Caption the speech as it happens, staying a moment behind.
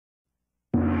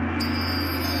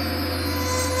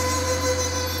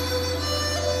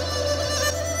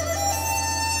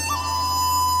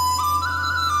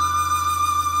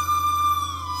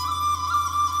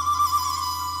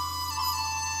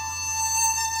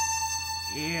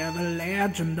Yeah, the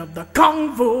legend of the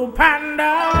Kung Fu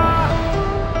Panda.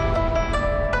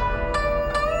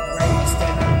 Raised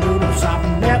in a noodle shop,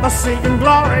 never seeking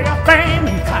glory or fame.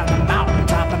 He climbed the mountain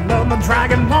top and learned the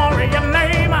dragon warrior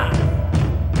name.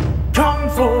 Kung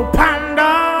Fu Panda.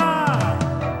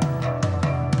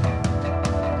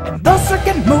 In the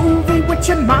second movie, which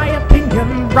in my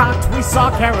opinion rocked, we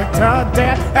saw character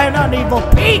death and an evil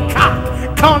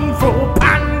peacock, Kung Fu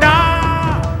Panda.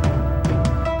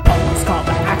 Call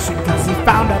to action cause he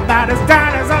found out that his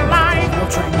dad is alive. He'll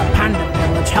train the Panda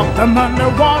village, help them under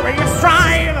warrior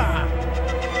strive.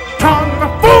 Kung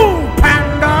Fu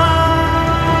Panda.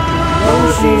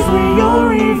 Roshi's with your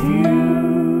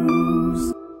reviews.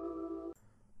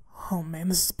 Oh man,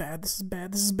 this is bad, this is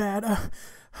bad, this is bad.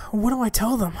 What do I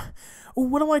tell them?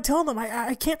 What do I tell them?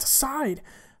 I can't decide.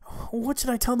 What should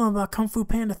I tell them about Kung Fu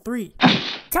Panda 3?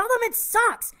 Tell them it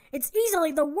sucks! It's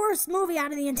easily the worst movie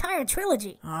out of the entire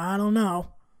trilogy. I don't know.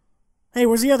 Hey,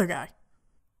 where's the other guy?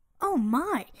 Oh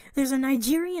my, there's a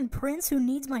Nigerian prince who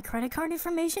needs my credit card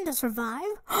information to survive?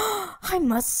 I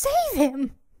must save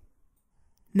him!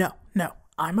 No,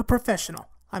 I'm a professional.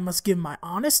 I must give my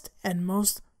honest and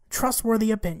most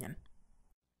trustworthy opinion.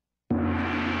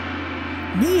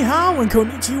 Ni hao and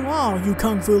konnichiwa, you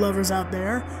Kung Fu lovers out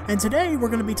there, and today we're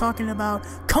going to be talking about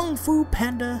Kung Fu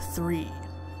Panda 3.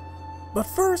 But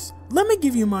first, let me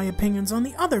give you my opinions on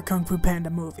the other Kung Fu Panda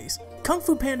movies. Kung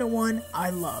Fu Panda 1, I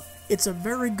love. It's a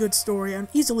very good story and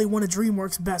easily one of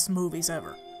DreamWorks' best movies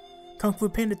ever. Kung Fu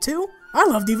Panda 2, I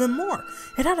loved even more.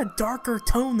 It had a darker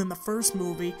tone than the first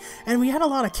movie, and we had a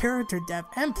lot of character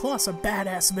depth and plus a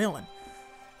badass villain.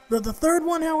 But the third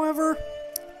one, however,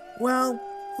 well,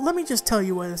 let me just tell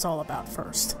you what it's all about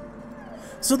first.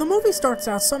 So the movie starts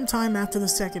out sometime after the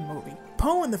second movie.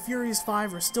 Po and the Furious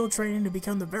Five are still training to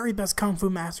become the very best Kung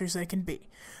Fu masters they can be.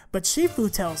 But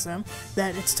Shifu tells them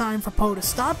that it's time for Po to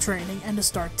stop training and to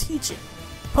start teaching.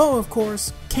 Po, of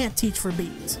course, can't teach for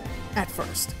beans, at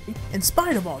first. In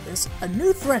spite of all this, a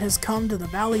new threat has come to the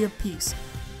Valley of Peace.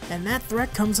 And that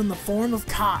threat comes in the form of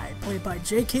Kai, played by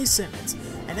J.K. Simmons,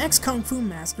 an ex-Kung Fu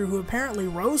master who apparently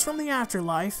rose from the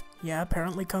afterlife. Yeah,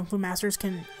 apparently Kung Fu masters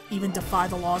can even defy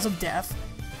the laws of death.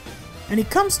 And he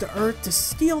comes to Earth to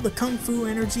steal the Kung Fu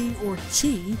energy, or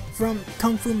Chi, from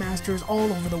Kung Fu masters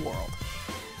all over the world.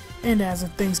 And as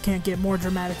if things can't get more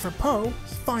dramatic for Po,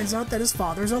 he finds out that his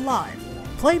father's alive,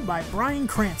 played by Bryan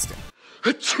Cranston.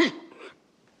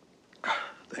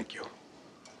 Thank you.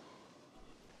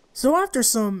 So after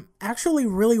some actually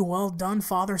really well done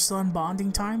father-son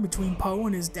bonding time between Po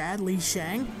and his dad, Li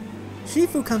Shang,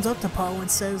 Shifu comes up to Po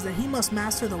and says that he must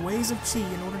master the ways of Chi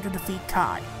in order to defeat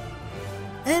Kai.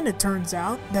 And it turns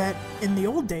out that, in the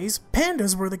old days,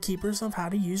 pandas were the keepers of how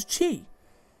to use Chi.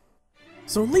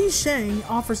 So Li Shang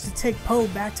offers to take Po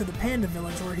back to the panda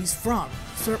village where he's from,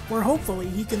 where hopefully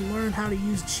he can learn how to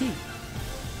use Chi.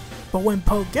 But when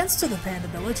Po gets to the panda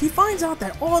village, he finds out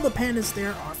that all the pandas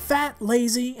there are fat,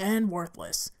 lazy, and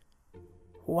worthless.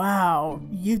 Wow,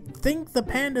 you'd think the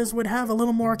pandas would have a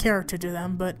little more character to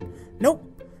them, but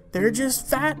nope, they're just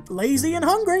fat, lazy, and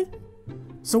hungry.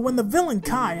 So when the villain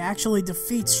Kai actually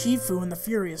defeats Shifu and the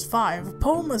Furious Five,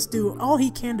 Po must do all he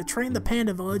can to train the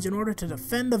panda village in order to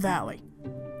defend the valley.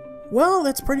 Well,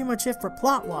 that's pretty much it for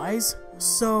plot-wise.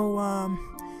 So,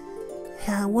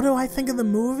 yeah, what do I think of the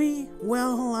movie?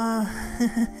 Well,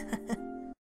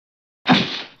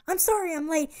 I'm sorry I'm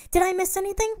late. Did I miss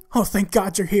anything? Oh, thank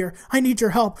God you're here. I need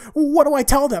your help. What do I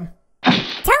tell them? Tell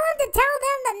them to tell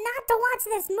them not to watch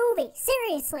this movie.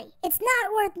 Seriously, it's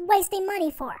not worth wasting money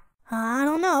for. I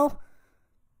don't know.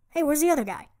 Hey, where's the other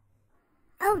guy?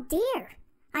 Oh dear.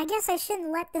 I guess I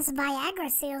shouldn't let this Viagra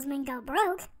salesman go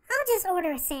broke. I'll just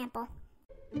order a sample.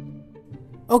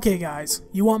 Okay guys,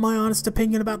 you want my honest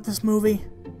opinion about this movie?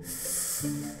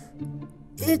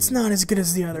 It's not as good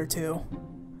as the other two.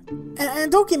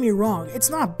 And don't get me wrong, it's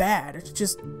not bad, it's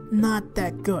just not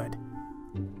that good.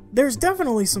 There's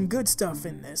definitely some good stuff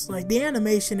in this, like the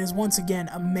animation is once again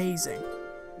amazing.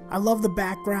 I love the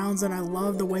backgrounds and I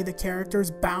love the way the characters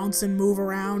bounce and move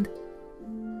around.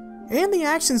 And the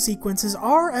action sequences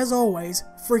are, as always,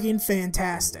 freaking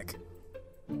fantastic.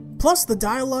 Plus, the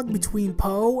dialogue between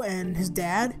Po and his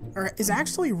dad is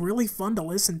actually really fun to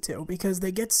listen to because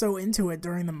they get so into it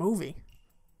during the movie.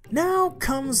 Now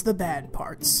comes the bad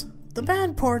parts. The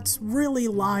bad parts really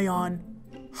lie on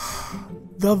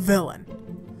the villain.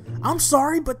 I'm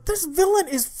sorry, but this villain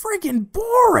is freaking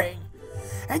boring!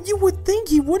 And you would think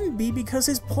he wouldn't be because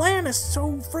his plan is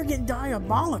so friggin'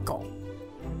 diabolical.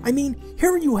 I mean,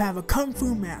 here you have a Kung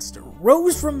Fu master,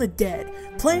 rose from the dead,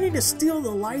 planning to steal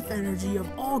the life energy of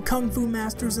all Kung Fu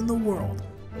masters in the world.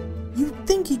 You'd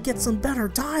think he'd get some better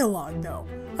dialogue, though.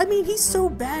 I mean, he's so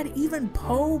bad even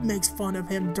Poe makes fun of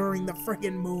him during the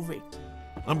friggin' movie.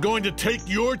 I'm going to take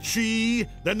your chi,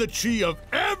 then the chi of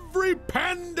every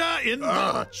panda in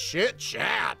the... chit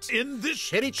chat. In this...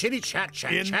 Chitty chat.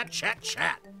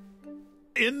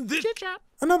 In this...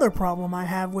 Another problem I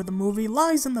have with the movie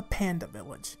lies in the panda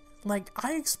village. Like,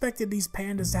 I expected these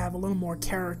pandas to have a little more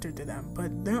character to them,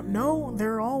 but no,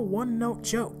 they're all one-note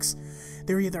jokes.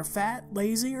 They're either fat,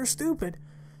 lazy, or stupid.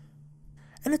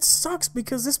 And it sucks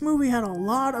because this movie had a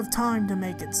lot of time to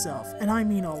make itself, and I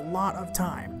mean a lot of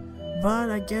time.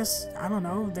 But I guess, I don't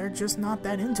know, they're just not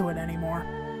that into it anymore.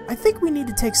 I think we need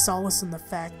to take solace in the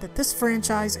fact that this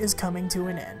franchise is coming to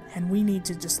an end, and we need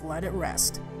to just let it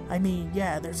rest. I mean,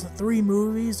 yeah, there's the 3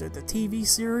 movies, there's the TV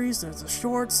series, there's the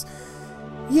shorts.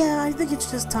 Yeah, I think it's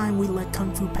just time we let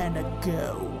Kung Fu Panda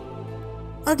go.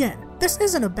 Again, this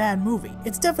isn't a bad movie.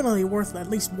 It's definitely worth at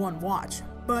least one watch,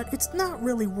 but it's not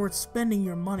really worth spending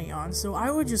your money on, so I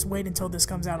would just wait until this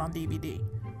comes out on DVD.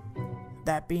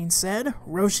 That being said,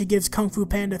 Roshi gives Kung Fu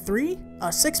Panda 3 a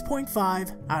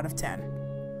 6.5 out of 10.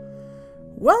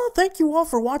 Well, thank you all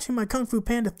for watching my Kung Fu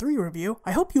Panda 3 review.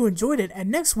 I hope you enjoyed it, and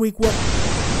next week we'll...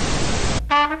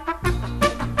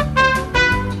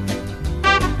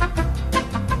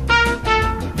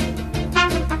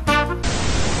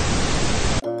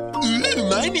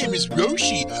 My name is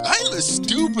Roshi. I'm a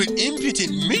stupid,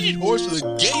 impotent midget horse with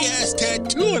a gay-ass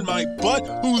tattoo on my butt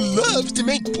who loves to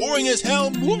make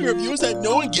boring-as-hell movie reviews that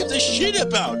no one gives a shit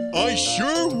about. I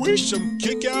sure wish some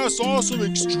kick-ass, awesome,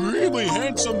 extremely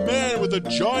handsome man with a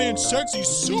giant, sexy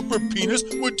super penis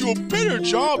would do a better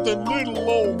job than little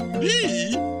old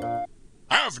me.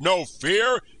 Have no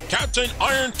fear. Captain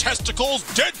Iron Testicles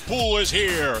Deadpool is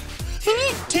here.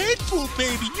 Oh, Deadpool,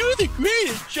 baby, you're the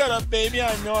greatest. Shut up, baby,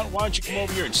 I know it. Why don't you come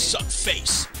over here and suck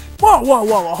face?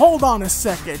 Whoa, hold on a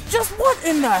second. Just what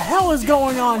in the hell is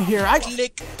going on here?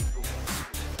 Click.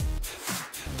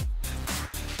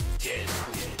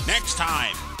 Next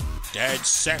time, Dead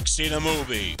Sexy the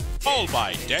movie, followed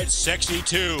by Dead Sexy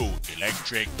 2,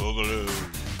 Electric Boogaloo.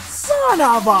 Son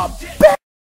of a bitch!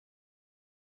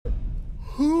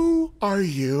 Who are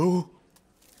you?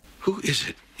 Who is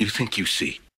it you think you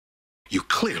see? You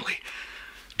clearly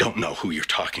don't know who you're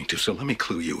talking to, so let me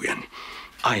clue you in.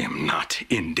 I am not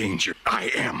in danger. I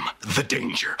am the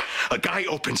danger. A guy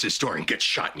opens his door and gets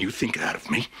shot, and you think that of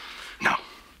me? No.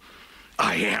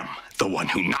 I am the one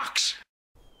who knocks.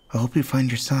 I hope you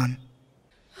find your son.